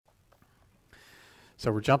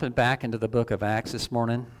So we're jumping back into the book of Acts this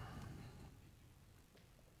morning.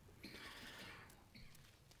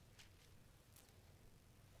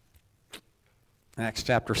 Acts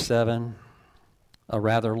chapter 7, a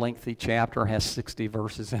rather lengthy chapter, has 60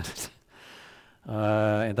 verses in it.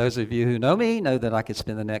 And those of you who know me know that I could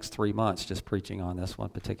spend the next 3 months just preaching on this one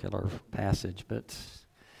particular passage. But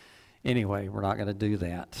anyway, we're not going to do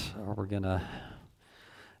that. We're going to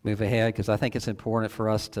move ahead because I think it's important for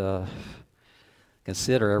us to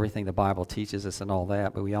consider everything the Bible teaches us and all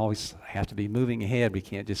that, but we always have to be moving ahead. We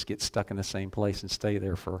can't just get stuck in the same place and stay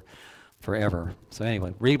there forever. So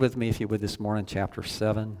anyway, read with me if you would this morning, chapter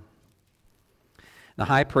 7. The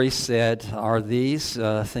high priest said, "Are these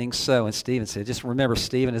things so?" And Stephen said, just remember,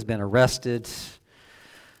 Stephen has been arrested,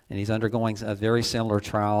 and he's undergoing a very similar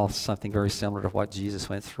trial, something very similar to what Jesus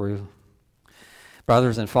went through.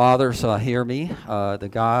 "Brothers and fathers, hear me. The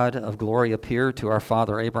God of glory appeared to our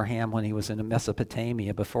father Abraham when he was in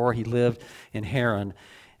Mesopotamia, before he lived in Haran,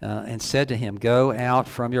 and said to him, 'Go out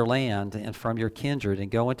from your land and from your kindred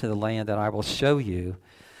and go into the land that I will show you.'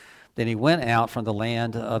 Then he went out from the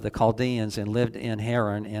land of the Chaldeans and lived in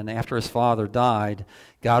Haran, and after his father died,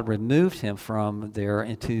 God removed him from there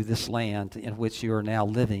into this land in which you are now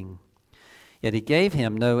living. Yet he gave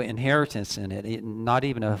him no inheritance in it, not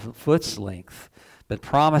even a foot's length, but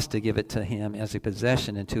promised to give it to him as a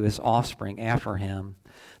possession and to his offspring after him,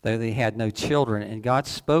 though they had no children. And God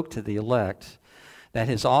spoke to the elect that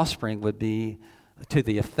his offspring would be, to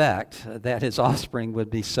the effect that his offspring would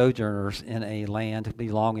be sojourners in a land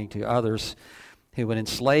belonging to others, who would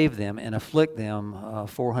enslave them and afflict them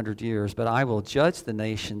 400 years. But I will judge the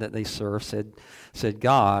nation that they serve, said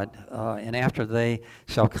God, and after they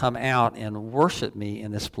shall come out and worship me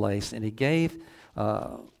in this place." And he gave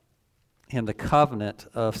him the covenant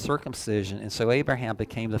of circumcision. And so Abraham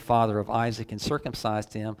became the father of Isaac and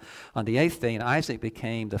circumcised him on the 8th day. And Isaac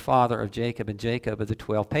became the father of Jacob, and Jacob of the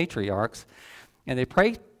 12 patriarchs. And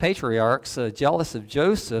the patriarchs, jealous of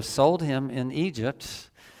Joseph, sold him in Egypt.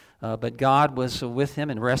 But God was with him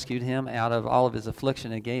and rescued him out of all of his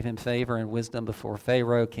affliction and gave him favor and wisdom before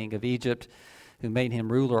Pharaoh, king of Egypt, who made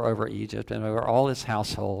him ruler over Egypt and over all his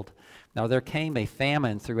household. Now there came a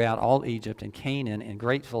famine throughout all Egypt and Canaan in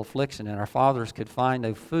great affliction, and our fathers could find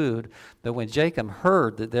no food. But when Jacob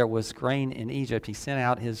heard that there was grain in Egypt, he sent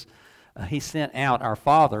out our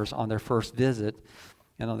fathers on their first visit.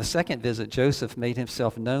 And on the second visit, Joseph made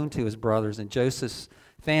himself known to his brothers, and Joseph's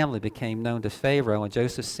family became known to Pharaoh. And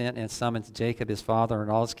Joseph sent and summoned Jacob his father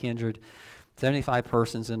and all his kindred, 75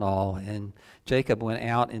 persons in all. And Jacob went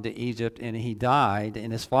out into Egypt, and he died,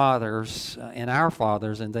 and his fathers and our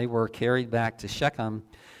fathers, and they were carried back to Shechem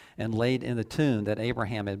and laid in the tomb that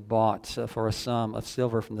Abraham had bought for a sum of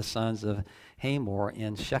silver from the sons of Hamor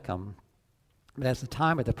in Shechem. But as the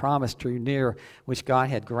time of the promise drew near, which God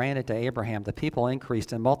had granted to Abraham, the people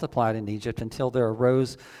increased and multiplied in Egypt until there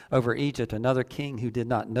arose over Egypt another king who did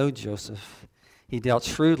not know Joseph. He dealt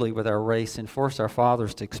shrewdly with our race and forced our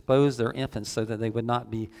fathers to expose their infants so that they would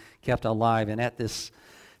not be kept alive. And at this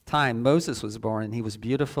time Moses was born, and he was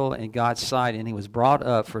beautiful in God's sight, and he was brought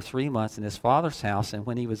up for 3 months in his father's house. And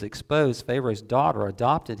when he was exposed, Pharaoh's daughter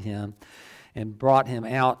adopted him and brought him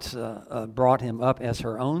up as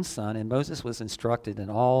her own son. And Moses was instructed in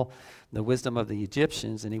all the wisdom of the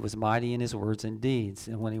Egyptians, and he was mighty in his words and deeds.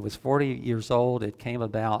 And when he was 40 years old, it came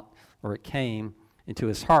into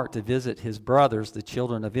his heart to visit his brothers, the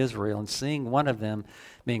children of Israel. And seeing one of them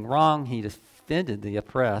being wronged, he defended the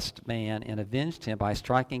oppressed man and avenged him by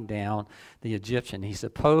striking down the Egyptian. He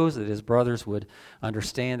supposed that his brothers would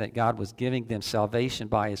understand that God was giving them salvation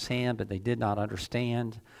by his hand, but they did not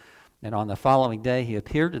understand. And on the following day he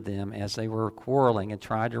appeared to them as they were quarreling and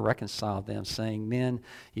tried to reconcile them, saying, "Men,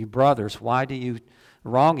 you brothers, why do you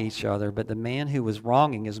wrong each other?" But the man who was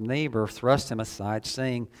wronging his neighbor thrust him aside,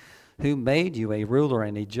 saying, "Who made you a ruler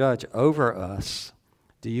and a judge over us?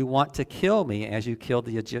 Do you want to kill me as you killed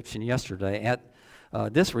the Egyptian yesterday?" At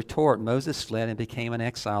this retort, Moses fled and became an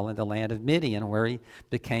exile in the land of Midian, where he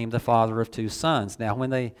became the father of 2 sons. Now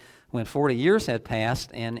when 40 years had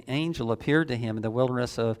passed, an angel appeared to him in the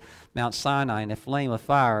wilderness of Mount Sinai in a flame of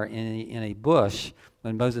fire in a bush.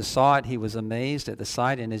 When Moses saw it, he was amazed at the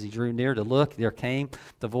sight, and as he drew near to look, there came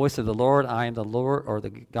the voice of the Lord, "I am the Lord, or the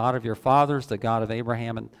God of your fathers, the God of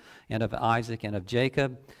Abraham and of Isaac and of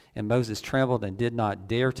Jacob." And Moses trembled and did not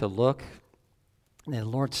dare to look. And the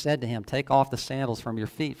Lord said to him, "Take off the sandals from your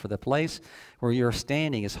feet, for the place where you are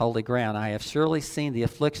standing is holy ground. I have surely seen the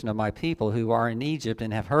affliction of my people who are in Egypt,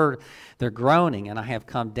 and have heard their groaning, and I have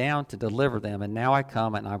come down to deliver them. And now I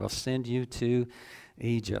come, and I will send you to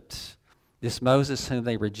Egypt." This Moses whom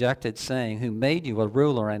they rejected, saying, who made you a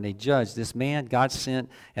ruler and a judge, this man God sent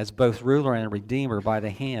as both ruler and redeemer by the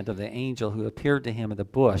hand of the angel who appeared to him in the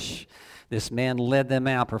bush. This man led them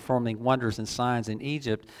out, performing wonders and signs in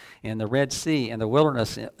Egypt and the Red Sea and the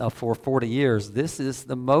wilderness for 40 years. This is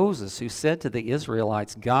the Moses who said to the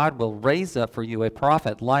Israelites, God will raise up for you a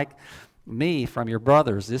prophet like me from your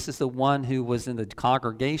brothers. This is the one who was in the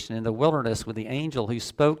congregation in the wilderness with the angel who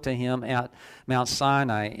spoke to him at Mount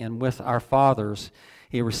Sinai, and with our fathers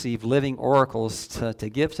he received living oracles to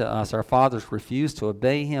give to us. Our fathers refused to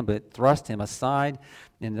obey him, but thrust him aside.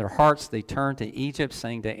 In their hearts they turned to Egypt,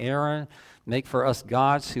 saying to Aaron, make for us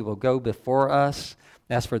gods who will go before us.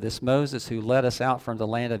 As for this Moses who led us out from the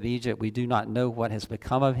land of Egypt, we do not know what has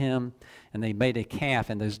become of him. And they made a calf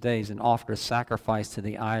in those days and offered a sacrifice to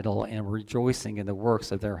the idol, and were rejoicing in the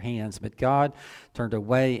works of their hands. But God turned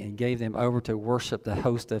away and gave them over to worship the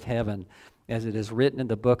host of heaven. As it is written in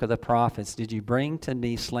the book of the prophets, did you bring to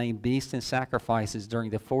me slain beasts and sacrifices during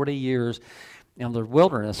the 40 years in the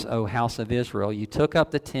wilderness, O house of Israel? You took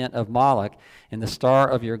up the tent of Moloch and the star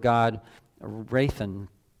of your god Raphan,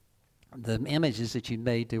 the images that you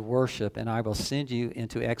made to worship, and I will send you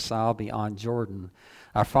into exile beyond Jordan.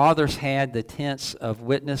 Our fathers had the tents of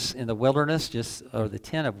witness in the wilderness, the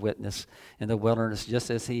tent of witness in the wilderness, just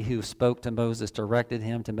as he who spoke to Moses directed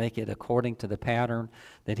him to make it according to the pattern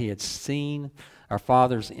that he had seen. Our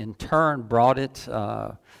fathers in turn brought it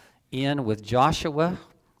in with Joshua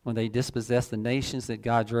when they dispossessed the nations that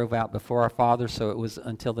God drove out before our fathers. So it was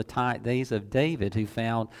until the days of David, who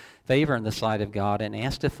found favor in the sight of God and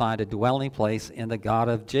asked to find a dwelling place in the God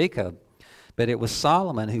of Jacob. But it was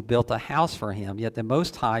Solomon who built a house for him. Yet the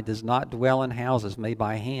Most High does not dwell in houses made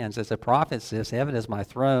by hands. As the prophet says, heaven is my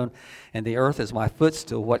throne and the earth is my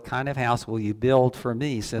footstool. What kind of house will you build for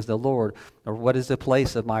me, says the Lord? Or what is the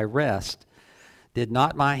place of my rest? Did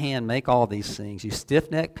not my hand make all these things? You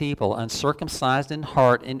stiff-necked people, uncircumcised in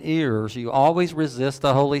heart and ears, you always resist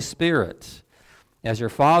the Holy Spirit. As your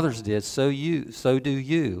fathers did, so do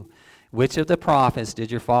you. Which of the prophets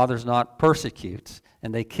did your fathers not persecute?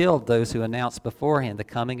 And they killed those who announced beforehand the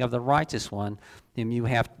coming of the righteous one, whom you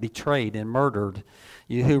have betrayed and murdered.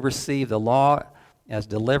 You who received the law as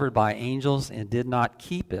delivered by angels and did not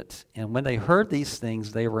keep it. And when they heard these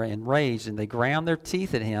things, they were enraged, and they ground their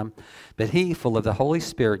teeth at him. But he, full of the Holy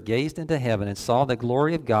Spirit, gazed into heaven and saw the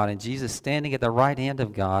glory of God and Jesus standing at the right hand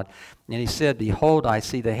of God. And he said, behold, I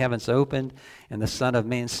see the heavens opened and the Son of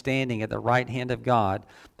Man standing at the right hand of God.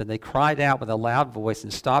 But they cried out with a loud voice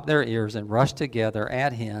and stopped their ears and rushed together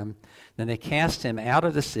at him. Then they cast him out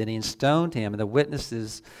of the city and stoned him, and the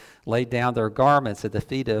witnesses laid down their garments at the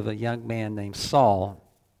feet of a young man named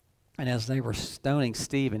Saul. And as they were stoning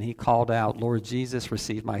Stephen, he called out, Lord Jesus,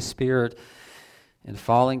 receive my spirit. And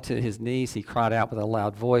falling to his knees, he cried out with a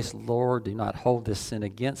loud voice, Lord, do not hold this sin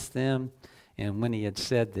against them. And when he had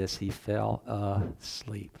said this, he fell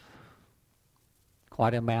asleep.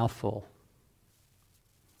 Quite a mouthful.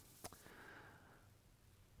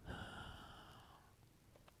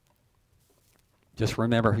 Just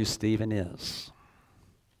remember who Stephen is.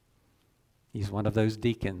 He's one of those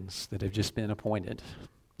deacons that have just been appointed.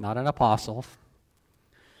 Not an apostle,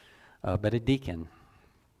 but a deacon.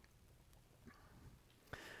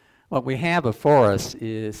 What we have before us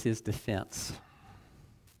is his defense.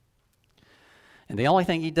 And the only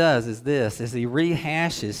thing he does is this, is he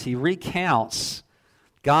recounts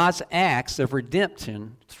God's acts of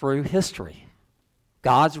redemption through history.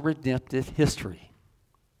 God's redemptive history.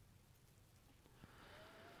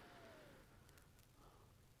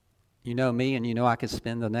 You know me, and you know I could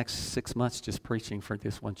spend the next 6 months just preaching for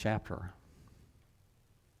this one chapter.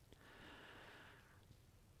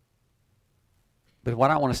 But what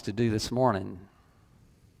I want us to do this morning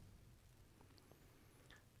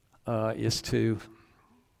is to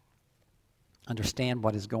understand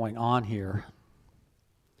what is going on here,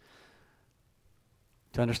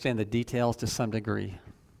 to understand the details to some degree.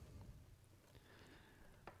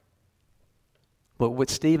 But what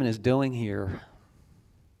Stephen is doing here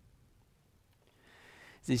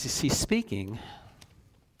is he's speaking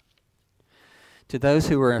to those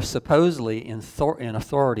who were supposedly in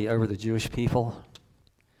authority over the Jewish people,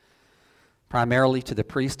 primarily to the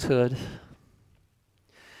priesthood.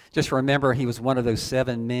 Just remember, he was one of those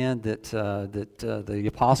 7 men that the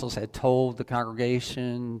apostles had told the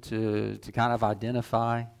congregation to kind of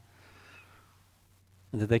identify.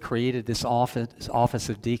 And that they created this office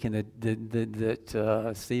of deacon,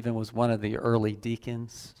 that Stephen was one of the early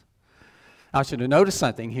deacons. I want you to notice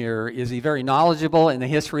something here. Is he very knowledgeable in the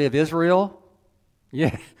history of Israel?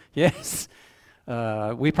 Yeah, yes.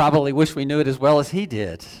 We probably wish we knew it as well as he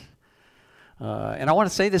did. And I want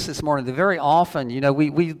to say this morning, that very often,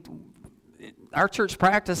 our church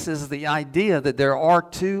practices the idea that there are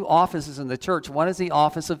two offices in the church. One is the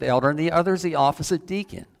office of elder, and the other is the office of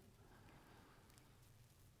deacon.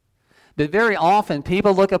 But very often,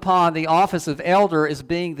 people look upon the office of elder as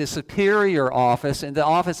being the superior office, and the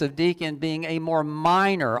office of deacon being a more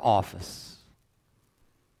minor office.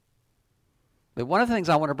 But one of the things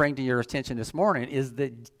I want to bring to your attention this morning is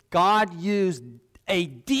that God used a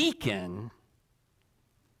deacon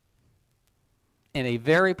in a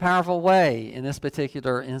very powerful way in this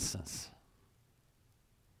particular instance.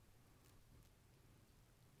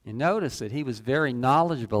 And notice that he was very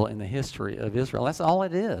knowledgeable in the history of Israel. That's all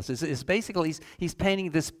it is. It's basically he's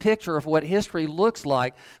painting this picture of what history looks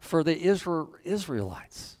like for the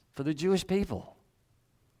Israelites, for the Jewish people.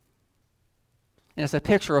 And it's a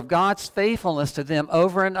picture of God's faithfulness to them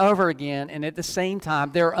over and over again, and at the same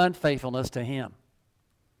time, their unfaithfulness to him.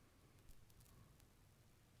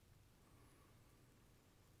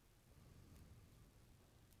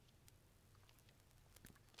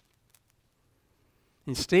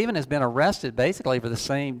 And Stephen has been arrested basically for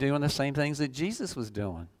doing the same things that Jesus was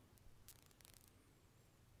doing.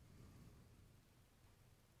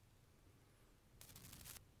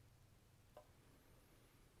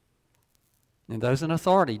 And those in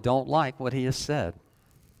authority don't like what he has said.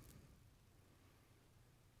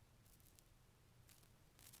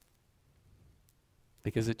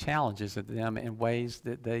 Because it challenges them in ways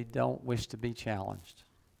that they don't wish to be challenged.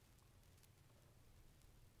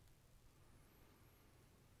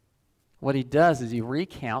 What he does is he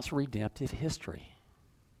recounts redemptive history.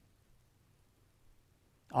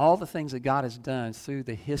 All the things that God has done through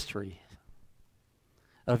the history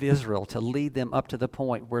of Israel to lead them up to the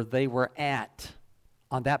point where they were at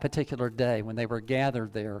on that particular day when they were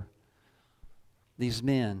gathered there. These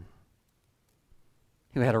men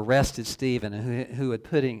who had arrested Stephen and who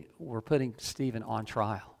were putting Stephen on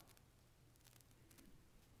trial.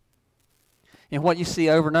 And what you see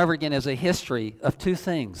over and over again is a history of two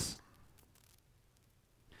things.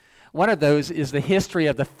 One of those is the history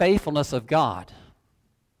of the faithfulness of God.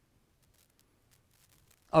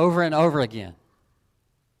 Over and over again.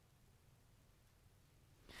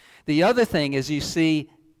 The other thing is you see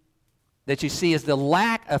is the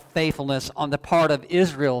lack of faithfulness on the part of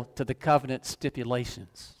Israel to the covenant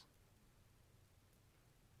stipulations.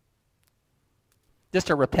 Just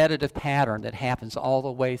a repetitive pattern that happens all the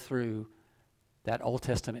way through that Old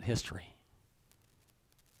Testament history.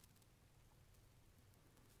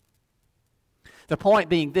 The point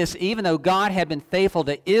being this: even though God had been faithful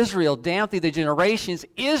to Israel down through the generations,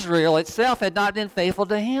 Israel itself had not been faithful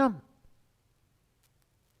to him.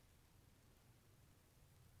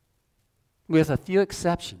 With a few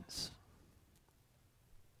exceptions.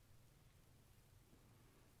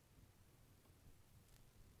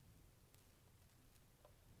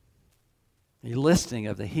 A listing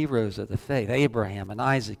of the heroes of the faith: Abraham and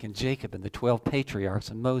Isaac and Jacob and the 12 patriarchs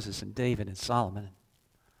and Moses and David and Solomon.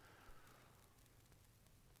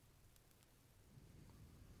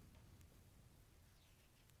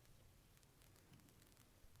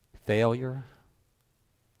 Failure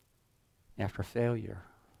after failure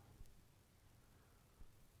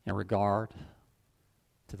in regard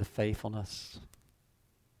to the faithfulness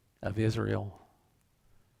of Israel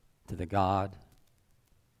to the God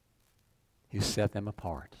who set them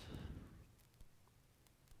apart.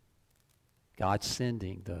 God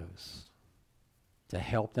sending those to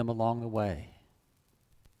help them along the way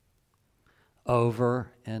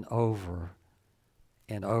over and over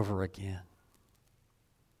and over again.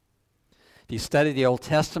 If you study the Old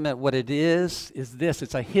Testament, what it is this: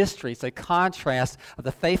 it's a history, it's a contrast of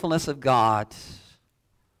the faithfulness of God,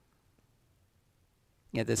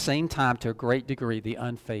 and at the same time, to a great degree, the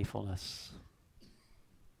unfaithfulness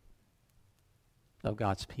of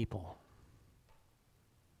God's people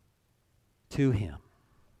to him.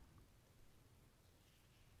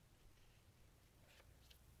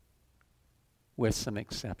 With some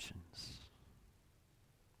exceptions.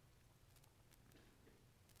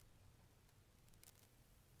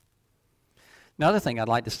 Another thing I'd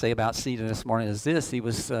like to say about Stephen this morning is this: he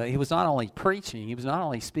was not only preaching, he was not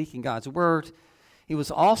only speaking God's word, he was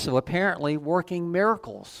also apparently working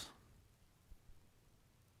miracles.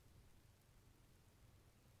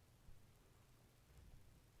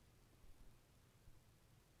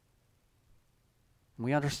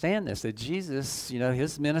 We understand this, that Jesus,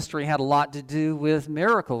 his ministry had a lot to do with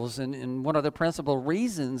miracles, and one of the principal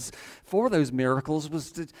reasons for those miracles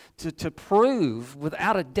was to prove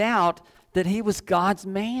without a doubt that he was God's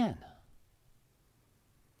man.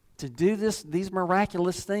 To do these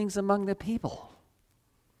miraculous things among the people.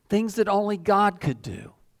 Things that only God could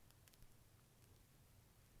do.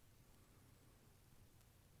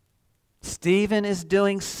 Stephen is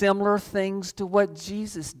doing similar things to what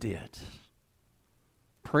Jesus did.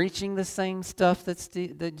 Preaching the same stuff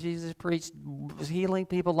that Jesus preached, healing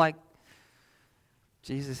people like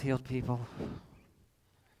Jesus healed people.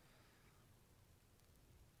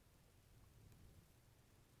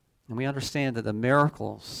 And we understand that the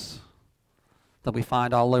miracles that we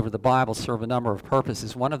find all over the Bible serve a number of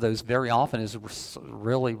purposes. One of those very often is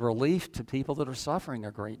really relief to people that are suffering a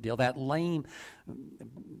great deal. That lame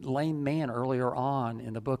man earlier on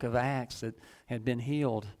in the book of Acts that had been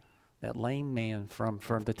healed, that lame man from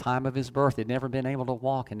the time of his birth, had never been able to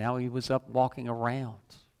walk, and now he was up walking around.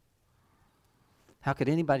 How could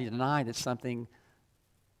anybody deny that something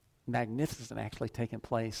magnificent actually taken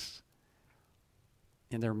place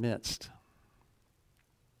in their midst?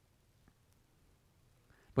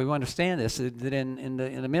 But we understand this, that in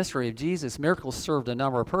the ministry of Jesus, miracles served a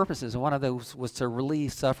number of purposes, and one of those was to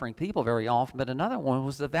relieve suffering people very often, but another one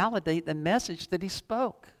was to validate the message that he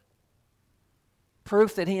spoke.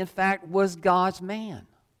 Proof that he, in fact, was God's man.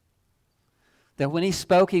 That when he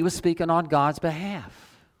spoke, he was speaking on God's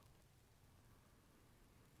behalf.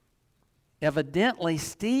 Evidently,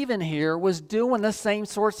 Stephen here was doing the same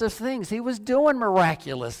sorts of things. He was doing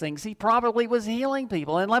miraculous things. He probably was healing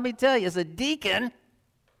people. And let me tell you, as a deacon,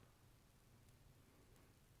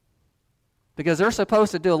 because they're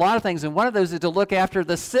supposed to do a lot of things, and one of those is to look after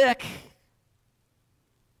the sick.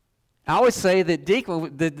 I always say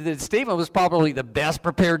that Stephen was probably the best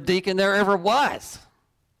prepared deacon there ever was.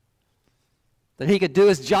 That he could do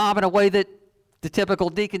his job in a way that the typical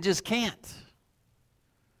deacon just can't.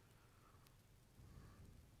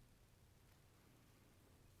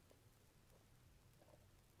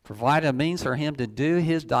 Provided a means for him to do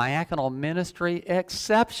his diaconal ministry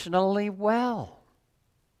exceptionally well.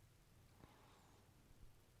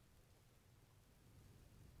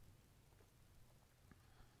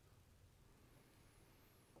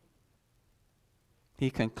 He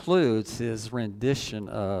concludes his rendition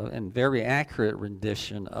of, and very accurate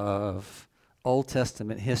rendition of, Old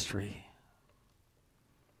Testament history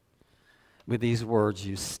with these words: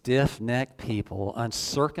 "You stiff-necked people,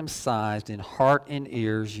 uncircumcised in heart and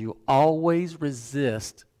ears, you always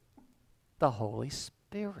resist the Holy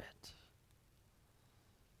Spirit."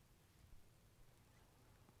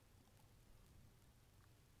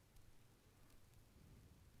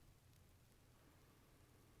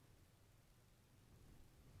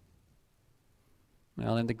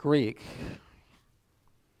 Well, in the Greek,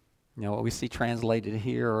 what we see translated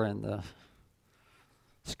here in the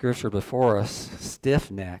scripture before us,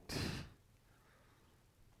 stiff-necked,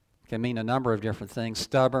 can mean a number of different things: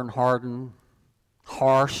 stubborn, hardened,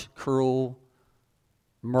 harsh, cruel,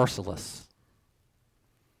 merciless.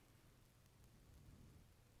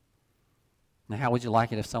 Now, how would you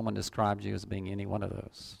like it if someone described you as being any one of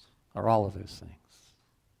those, or all of those things?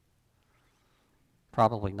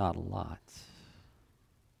 Probably not a lot.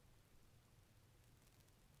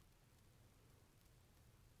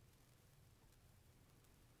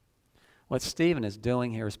 What Stephen is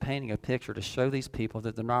doing here is painting a picture to show these people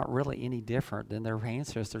that they're not really any different than their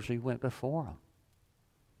ancestors who went before them.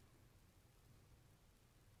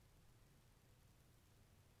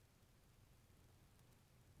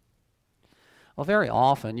 Well, very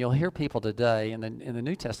often you'll hear people today in the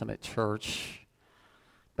New Testament church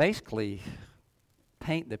basically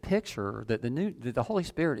paint the picture that the Holy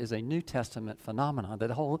Spirit is a New Testament phenomenon, that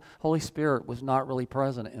the Holy Spirit was not really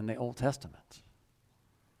present in the Old Testament.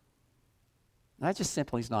 That just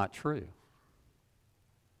simply is not true.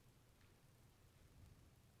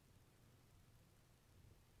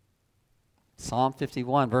 Psalm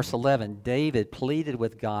 51, verse 11, David pleaded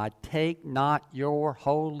with God, "Take not your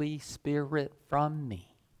Holy Spirit from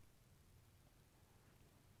me."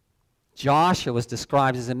 Joshua was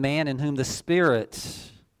described as a man in whom the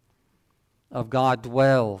Spirit of God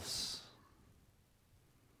dwells.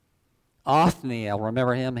 Othniel,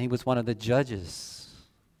 remember him? He was one of the judges.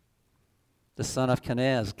 The son of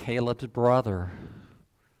Kenaz, Caleb's brother.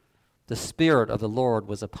 The Spirit of the Lord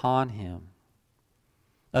was upon him.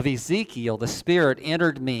 Of Ezekiel, the Spirit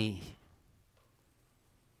entered me.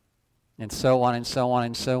 And so on and so on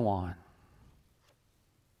and so on.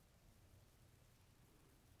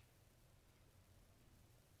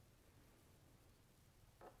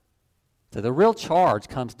 So the real charge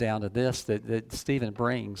comes down to this that Stephen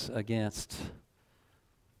brings against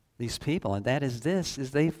these people, and that is this,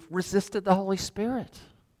 is they've resisted the Holy Spirit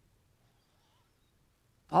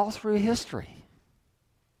all through history.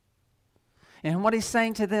 And what he's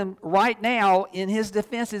saying to them right now in his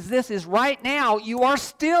defense is this, is right now you are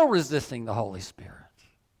still resisting the Holy Spirit.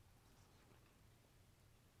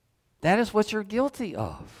 That is what you're guilty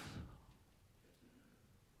of.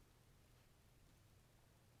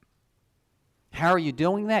 How are you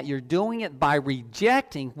doing that? You're doing it by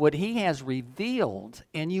rejecting what he has revealed,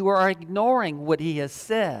 and you are ignoring what he has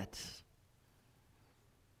said.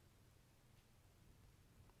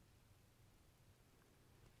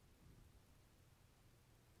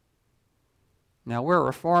 Now, we're a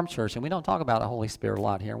Reformed church, and we don't talk about the Holy Spirit a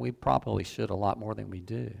lot here, and we probably should a lot more than we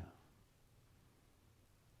do.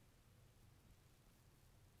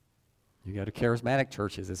 You go to charismatic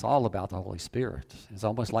churches, it's all about the Holy Spirit. It's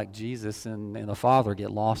almost like Jesus and the Father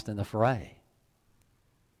get lost in the fray.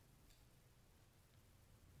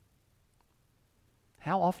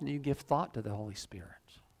 How often do you give thought to the Holy Spirit?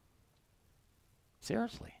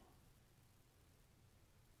 Seriously.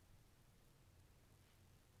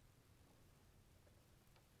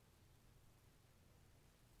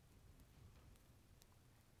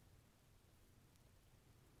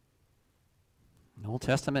 In Old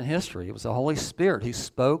Testament history, it was the Holy Spirit who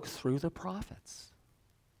spoke through the prophets.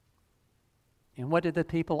 And what did the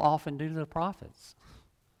people often do to the prophets?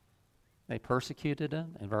 They persecuted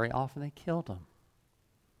them, and very often they killed them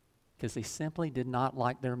because they simply did not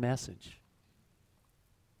like their message.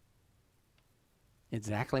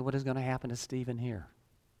 Exactly what is going to happen to Stephen here.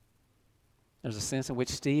 There's a sense in which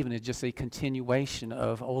Stephen is just a continuation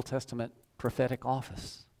of Old Testament prophetic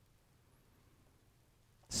office.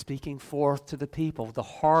 Speaking forth to the people, the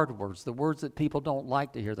hard words, the words that people don't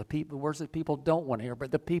like to hear, the words that people don't want to hear, but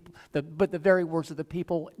the very words that the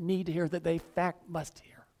people need to hear, that they fact must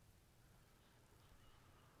hear.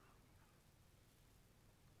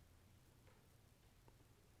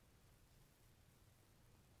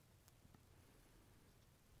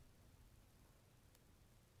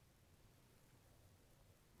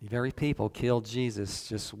 The very people killed Jesus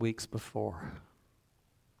just weeks before.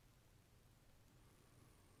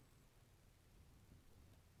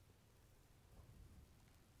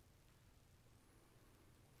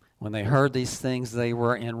 When they heard these things, they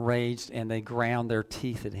were enraged, and they ground their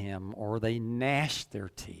teeth at him, or they gnashed their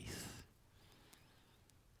teeth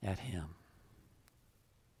at him.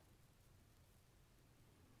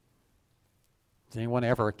 Has anyone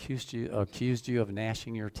ever accused you of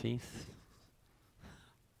gnashing your teeth?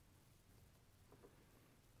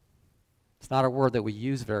 It's not a word that we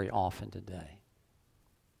use very often today.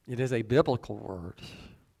 It is a biblical word.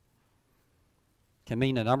 Can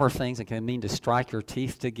mean a number of things. It can mean to strike your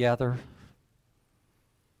teeth together,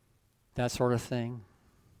 that sort of thing.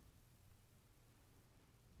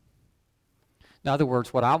 In other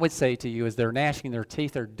words, what I would say to you is they're gnashing their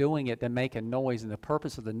teeth, they're doing it to make a noise, and the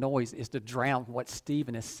purpose of the noise is to drown what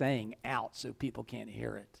Stephen is saying out so people can't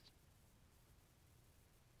hear it.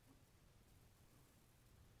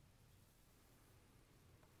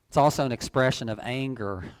 It's also an expression of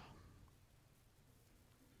anger.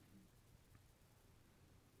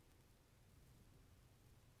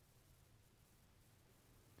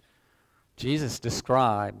 Jesus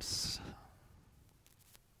describes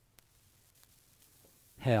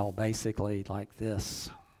hell basically like this.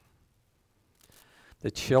 The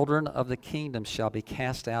children of the kingdom shall be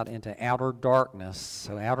cast out into outer darkness,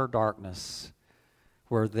 so outer darkness,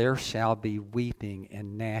 where there shall be weeping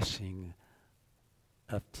and gnashing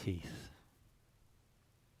of teeth.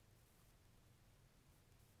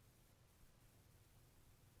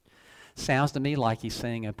 Sounds to me like he's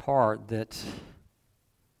saying in part that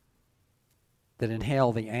in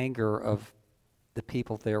hell the anger of the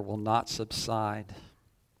people there will not subside.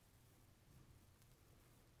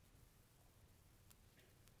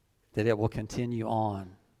 That it will continue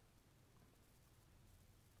on.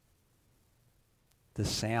 The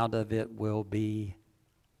sound of it will be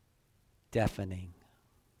deafening.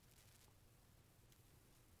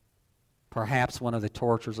 Perhaps one of the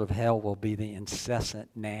tortures of hell will be the incessant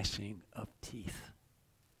gnashing of teeth.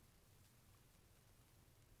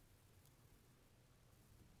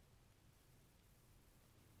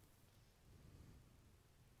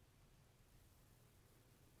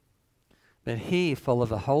 But he, full of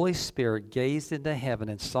the Holy Spirit, gazed into heaven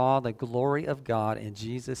and saw the glory of God and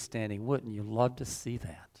Jesus standing. Wouldn't you love to see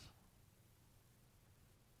that?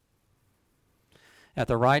 At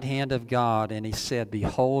the right hand of God, and he said,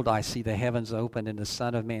 Behold, I see the heavens opened and the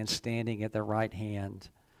Son of Man standing at the right hand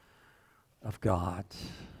of God.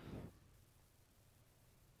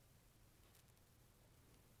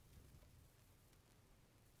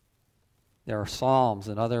 There are Psalms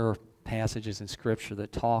and other passages in Scripture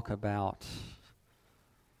that talk about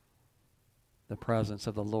the presence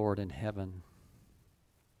of the Lord in heaven.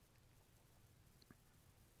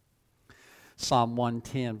 Psalm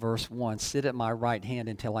 110, verse 1, sit at my right hand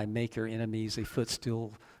until I make your enemies a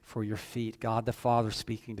footstool for your feet. God the Father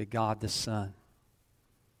speaking to God the Son.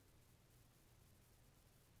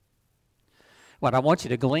 What I want you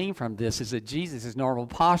to glean from this is that Jesus' normal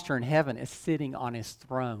posture in heaven is sitting on his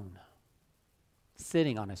throne.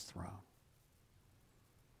 Sitting on his throne.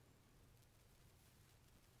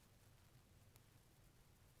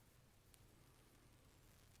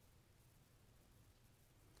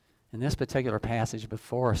 In this particular passage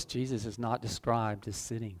before us, Jesus is not described as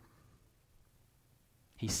sitting.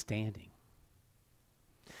 He's standing.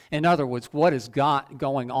 In other words, what is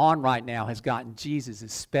going on right now has gotten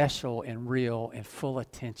Jesus' special and real and full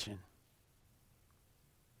attention.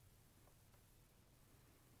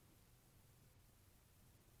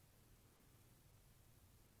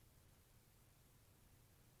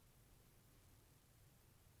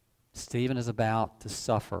 Stephen is about to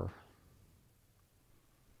suffer.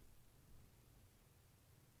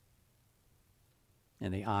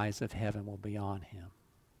 And the eyes of heaven will be on him.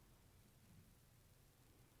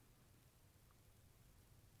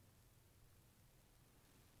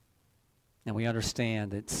 And we understand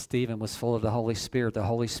that Stephen was full of the Holy Spirit. The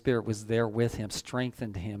Holy Spirit was there with him,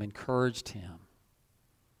 strengthened him, encouraged him,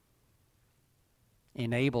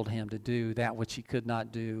 enabled him to do that which he could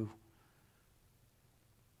not do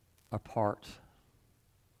apart.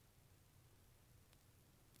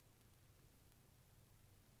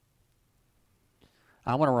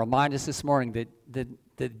 I want to remind us this morning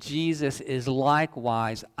that Jesus is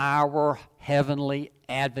likewise our heavenly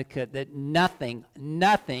advocate, that nothing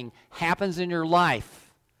happens in your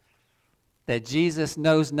life that Jesus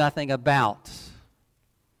knows nothing about.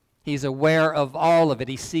 He's aware of all of it.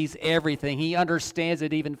 He sees everything. He understands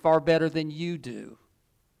it even far better than you do.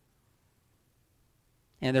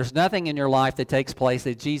 And there's nothing in your life that takes place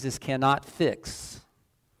that Jesus cannot fix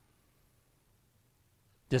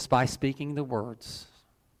just by speaking the words.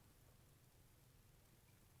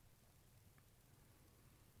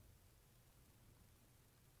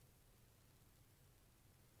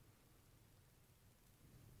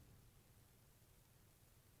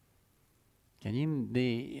 Can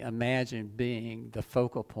you imagine being the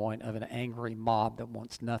focal point of an angry mob that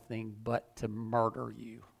wants nothing but to murder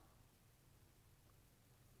you?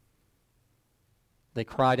 They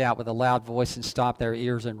cried out with a loud voice and stopped their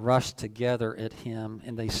ears and rushed together at him,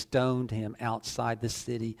 and they stoned him outside the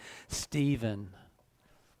city. Stephen,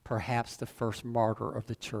 perhaps the first martyr of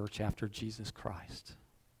the church after Jesus Christ.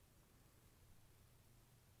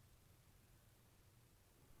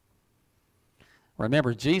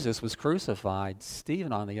 Remember, Jesus was crucified.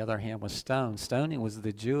 Stephen, on the other hand, was stoned. Stoning was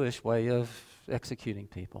the Jewish way of executing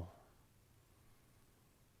people.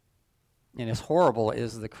 And as horrible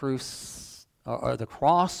as the cross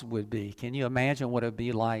would be, can you imagine what it would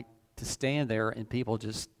be like to stand there and people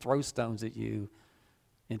just throw stones at you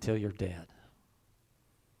until you're dead?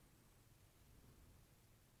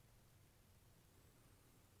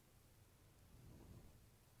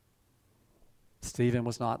 Stephen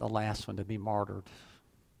was not the last one to be martyred.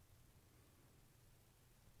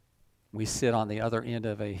 We sit on the other end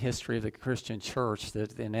of a history of the Christian church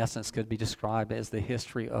that in essence could be described as the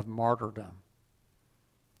history of martyrdom.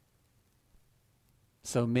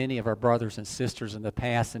 So many of our brothers and sisters in the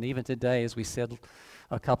past, and even today, as we said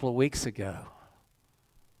a couple of weeks ago,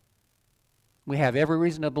 we have every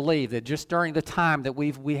reason to believe that just during the time that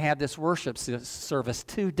we have this worship service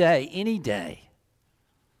today, any day,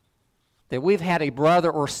 that we've had a brother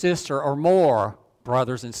or sister or more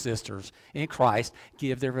brothers and sisters in Christ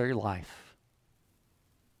give their very life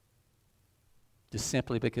just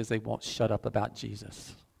simply because they won't shut up about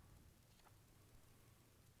Jesus.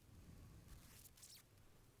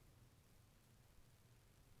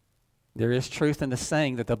 There is truth in the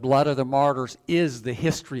saying that the blood of the martyrs is the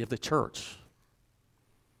history of the church.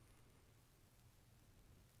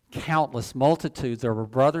 Countless multitudes of our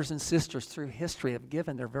brothers and sisters through history have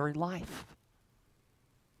given their very life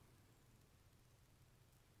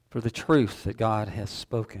for the truth that God has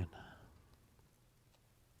spoken.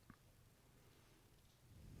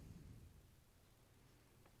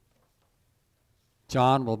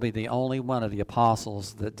 John will be the only one of the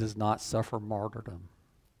apostles that does not suffer martyrdom.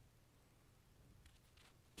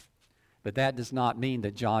 But that does not mean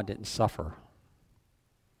that John didn't suffer.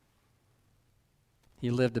 He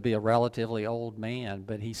lived to be a relatively old man,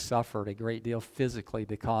 but he suffered a great deal physically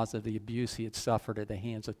because of the abuse he had suffered at the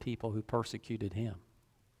hands of people who persecuted him.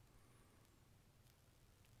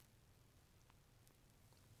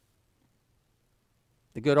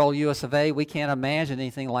 The good old US of A, we can't imagine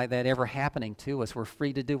anything like that ever happening to us. We're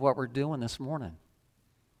free to do what we're doing this morning.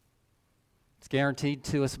 It's guaranteed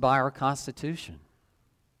to us by our Constitution.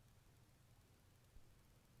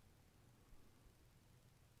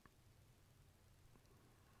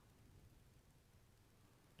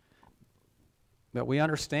 But we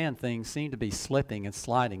understand things seem to be slipping and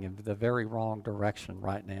sliding in the very wrong direction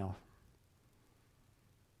right now.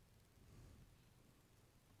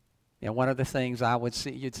 And one of the things I would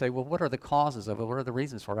see, you'd say, well, what are the causes of it? What are the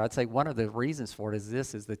reasons for it? I'd say one of the reasons for it is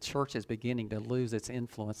this, is the church is beginning to lose its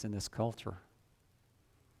influence in this culture.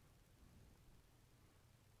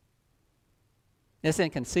 It's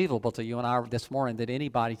inconceivable to you and I this morning that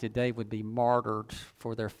anybody today would be martyred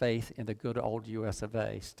for their faith in the good old US of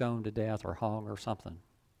A, stoned to death or hung or something.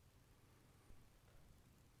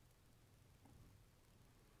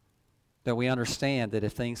 That we understand that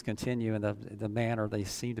if things continue in the manner they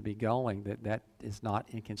seem to be going, that is not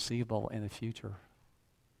inconceivable in the future.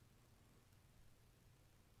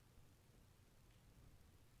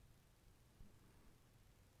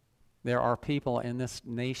 There are people in this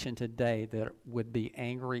nation today that would be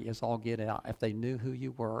angry as all get out if they knew who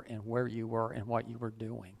you were and where you were and what you were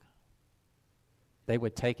doing. They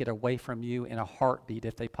would take it away from you in a heartbeat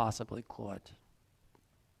if they possibly could.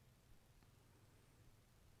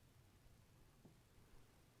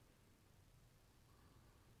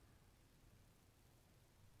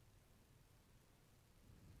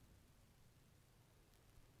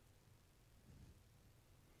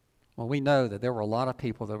 Well, we know that there were a lot of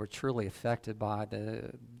people that were truly affected by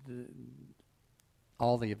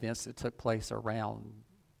all the events that took place around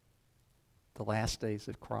the last days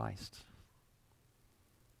of Christ.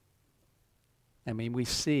 I mean, we've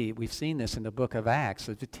seen this in the book of Acts,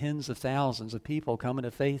 of the tens of thousands of people coming to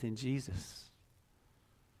faith in Jesus.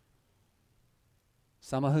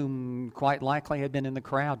 Some of whom quite likely had been in the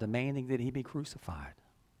crowd demanding that he be crucified.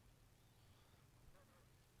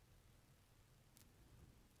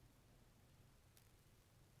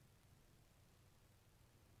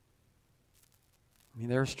 I mean,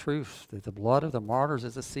 there's truth that the blood of the martyrs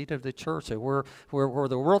is the seed of the church. That where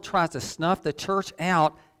the world tries to snuff the church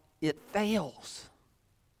out, it fails.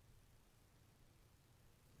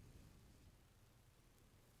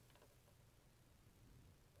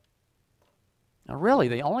 Now, really,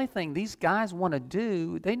 the only thing these guys want to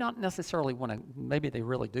do, they not necessarily want to, maybe they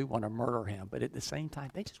really do want to murder him, but at the same time,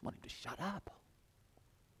 they just want him to shut up.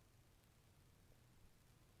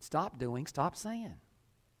 Stop doing, stop saying.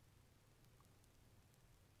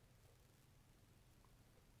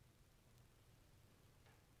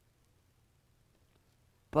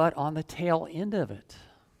 But on the tail end of it,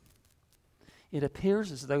 it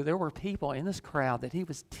appears as though there were people in this crowd that he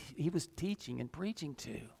was teaching and preaching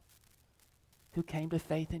to who came to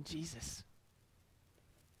faith in Jesus.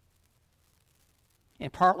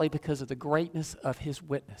 And partly because of the greatness of his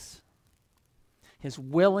witness, his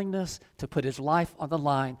willingness to put his life on the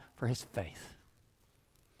line for his faith.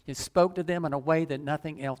 It spoke to them in a way that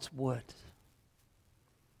nothing else would.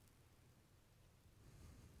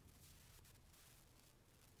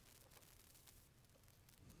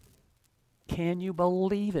 Can you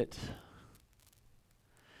believe it?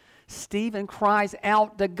 Stephen cries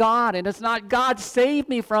out to God, and it's not, God, save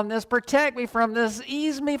me from this, protect me from this,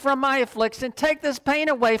 ease me from my affliction, take this pain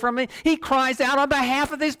away from me. He cries out on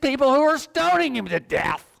behalf of these people who are stoning him to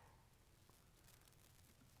death.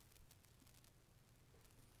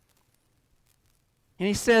 And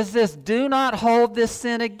he says this, do not hold this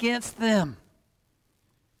sin against them.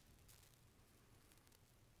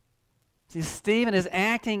 See, Stephen is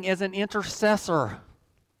acting as an intercessor,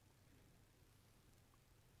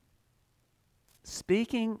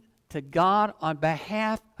 speaking to God on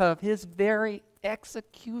behalf of his very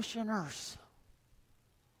executioners.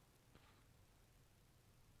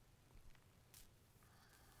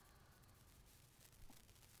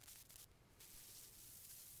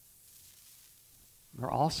 We're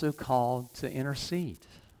also called to intercede.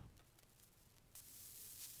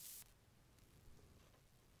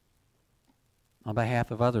 On behalf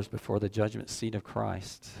of others before the judgment seat of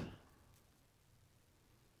Christ.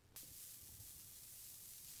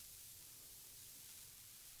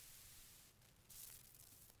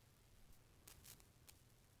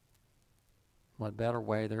 What better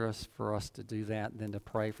way there is for us to do that than to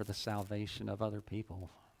pray for the salvation of other people?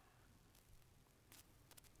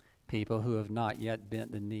 People who have not yet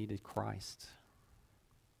bent the knee to Christ.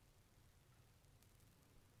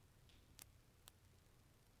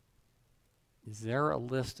 Is there a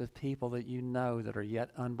list of people that you know that are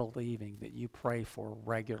yet unbelieving that you pray for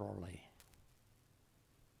regularly?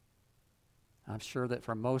 I'm sure that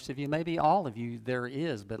for most of you, maybe all of you, there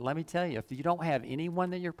is. But let me tell you, if you don't have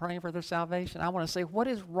anyone that you're praying for their salvation, I want to say, what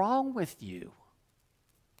is wrong with you?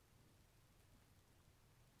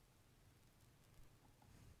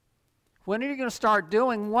 When are you going to start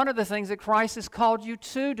doing one of the things that Christ has called you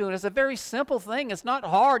to do? And it's a very simple thing. It's not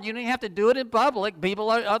hard. You don't even have to do it in public.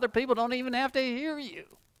 Other people don't even have to hear you.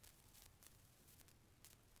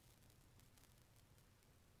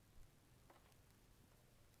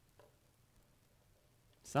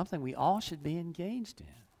 Something we all should be engaged in.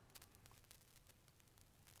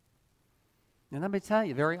 And let me tell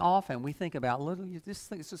you, very often we think about this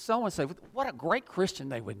thing. So someone say, "What a great Christian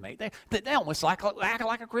they would make." They almost act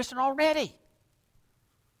like a Christian already.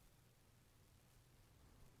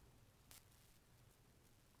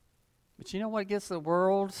 But you know what gets the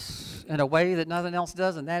world in a way that nothing else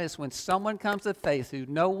does, and that is when someone comes to faith who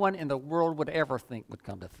no one in the world would ever think would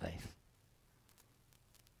come to faith.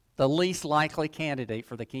 The least likely candidate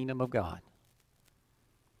for the kingdom of God.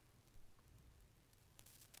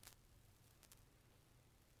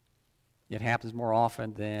 It happens more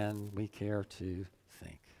often than we care to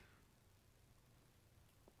think.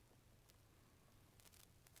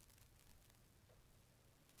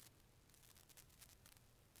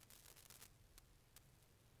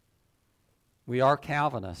 We are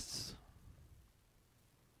Calvinists.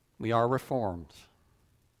 We are Reformed.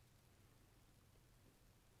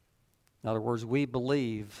 In other words, we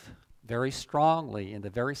believe very strongly in the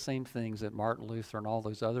very same things that Martin Luther and all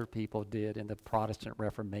those other people did in the Protestant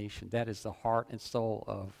Reformation. That is the heart and soul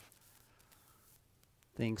of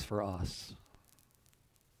things for us.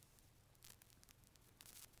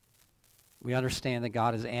 We understand that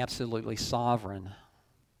God is absolutely sovereign.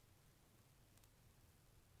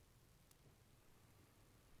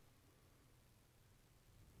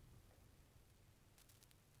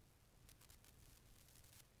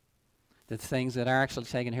 The things that are actually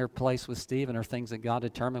taking here place with Stephen are things that God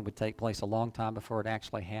determined would take place a long time before it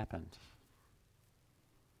actually happened.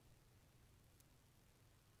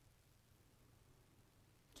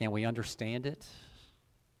 Can we understand it?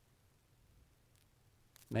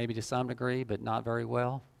 Maybe to some degree, but not very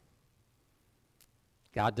well.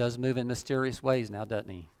 God does move in mysterious ways now, doesn't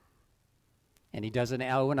he? And he doesn't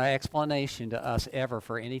owe an explanation to us ever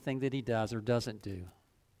for anything that he does or doesn't do.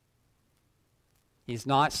 He's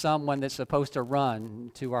not someone that's supposed to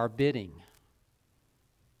run to our bidding.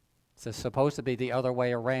 It's supposed to be the other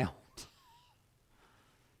way around.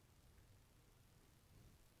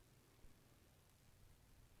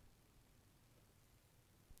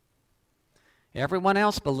 Everyone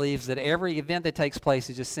else believes that every event that takes place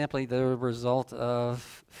is just simply the result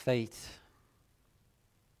of fate.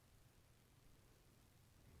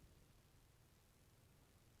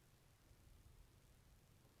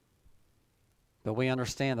 But we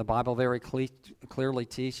understand the Bible very clearly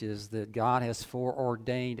teaches that God has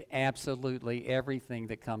foreordained absolutely everything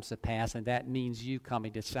that comes to pass, and that means you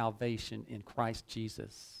coming to salvation in Christ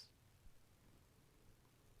Jesus.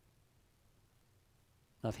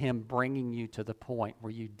 Of him bringing you to the point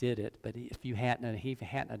where you did it, but if he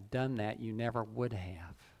hadn't done that, you never would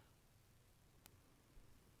have.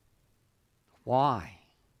 Why?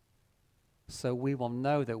 So we will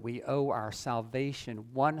know that we owe our salvation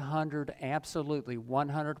absolutely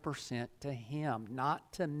 100% to him,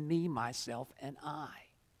 not to me, myself, and I.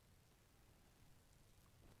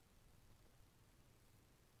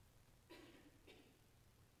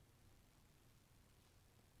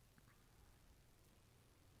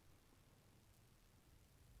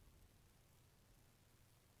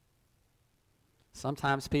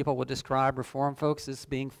 Sometimes people will describe Reformed folks as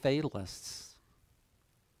being fatalists.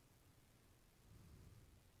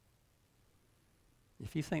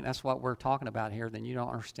 If you think that's what we're talking about here, then you don't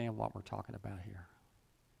understand what we're talking about here.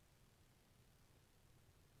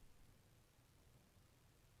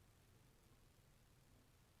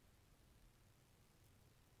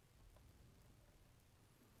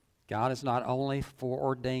 God has not only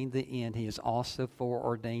foreordained the end, he has also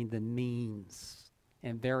foreordained the means.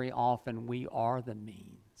 And very often we are the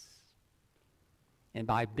means. And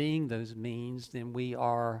by being those means, then we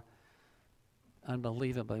are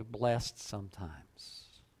unbelievably blessed sometimes.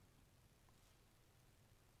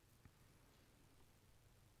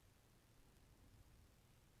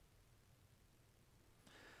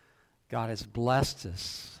 God has blessed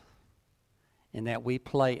us in that we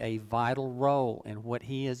play a vital role in what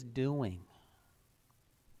he is doing,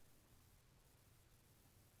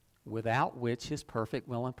 without which his perfect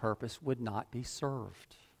will and purpose would not be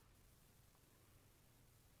served.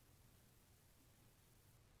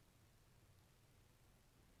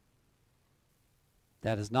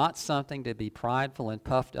 That is not something to be prideful and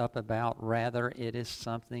puffed up about. Rather, it is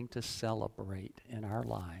something to celebrate in our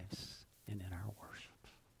lives and in our worship.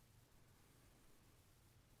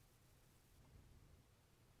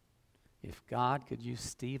 If God could use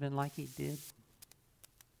Stephen like he did,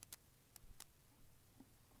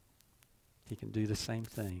 He can do the same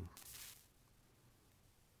thing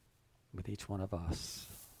with each one of us.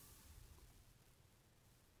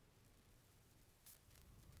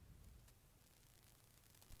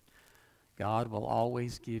 God will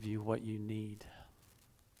always give you what you need.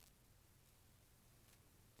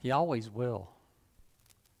 He always will.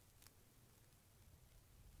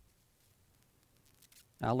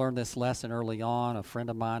 I learned this lesson early on. A friend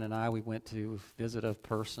of mine and I, we went to visit a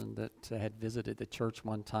person that had visited the church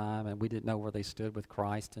one time, and we didn't know where they stood with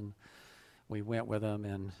Christ, and we went with them,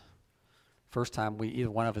 and first time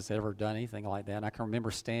either one of us had ever done anything like that. And I can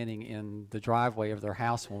remember standing in the driveway of their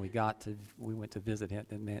house when we went to visit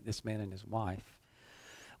this man and his wife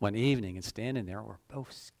one evening, and standing there, we're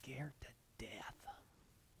both scared to death.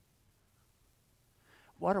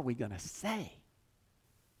 What are we going to say?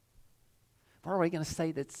 What are we going to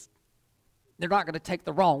say that's they're not going to take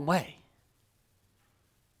the wrong way?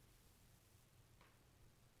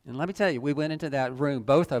 And let me tell you, we went into that room,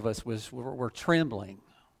 both of us were trembling.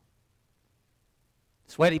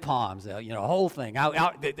 Sweaty palms, whole thing. I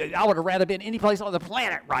would have rather been any place on the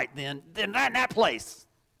planet right then than that place.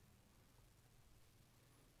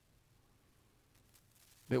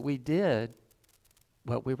 But we did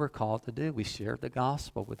what we were called to do. We shared the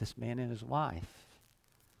gospel with this man and his wife.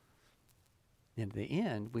 In the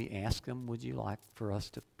end, we asked them, would you like for us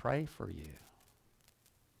to pray for you?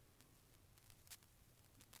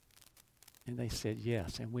 And they said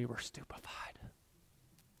yes, and we were stupefied.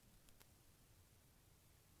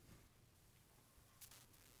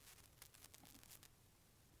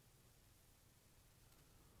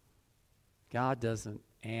 God doesn't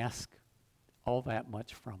ask all that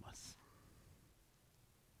much from us.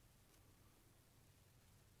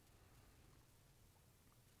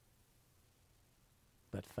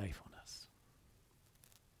 But faithfulness.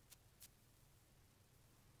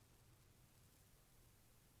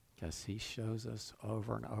 Because he shows us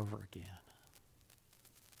over and over again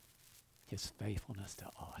his faithfulness to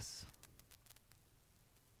us.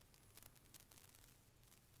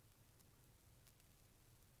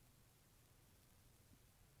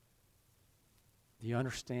 Do you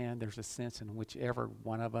understand? There's a sense in which every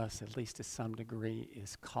one of us, at least to some degree,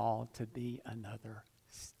 is called to be another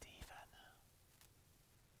Stephen.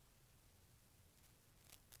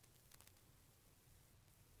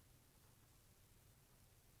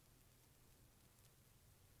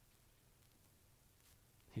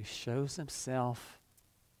 Who shows himself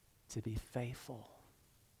to be faithful.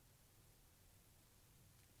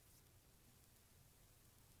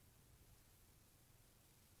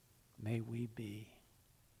 May we be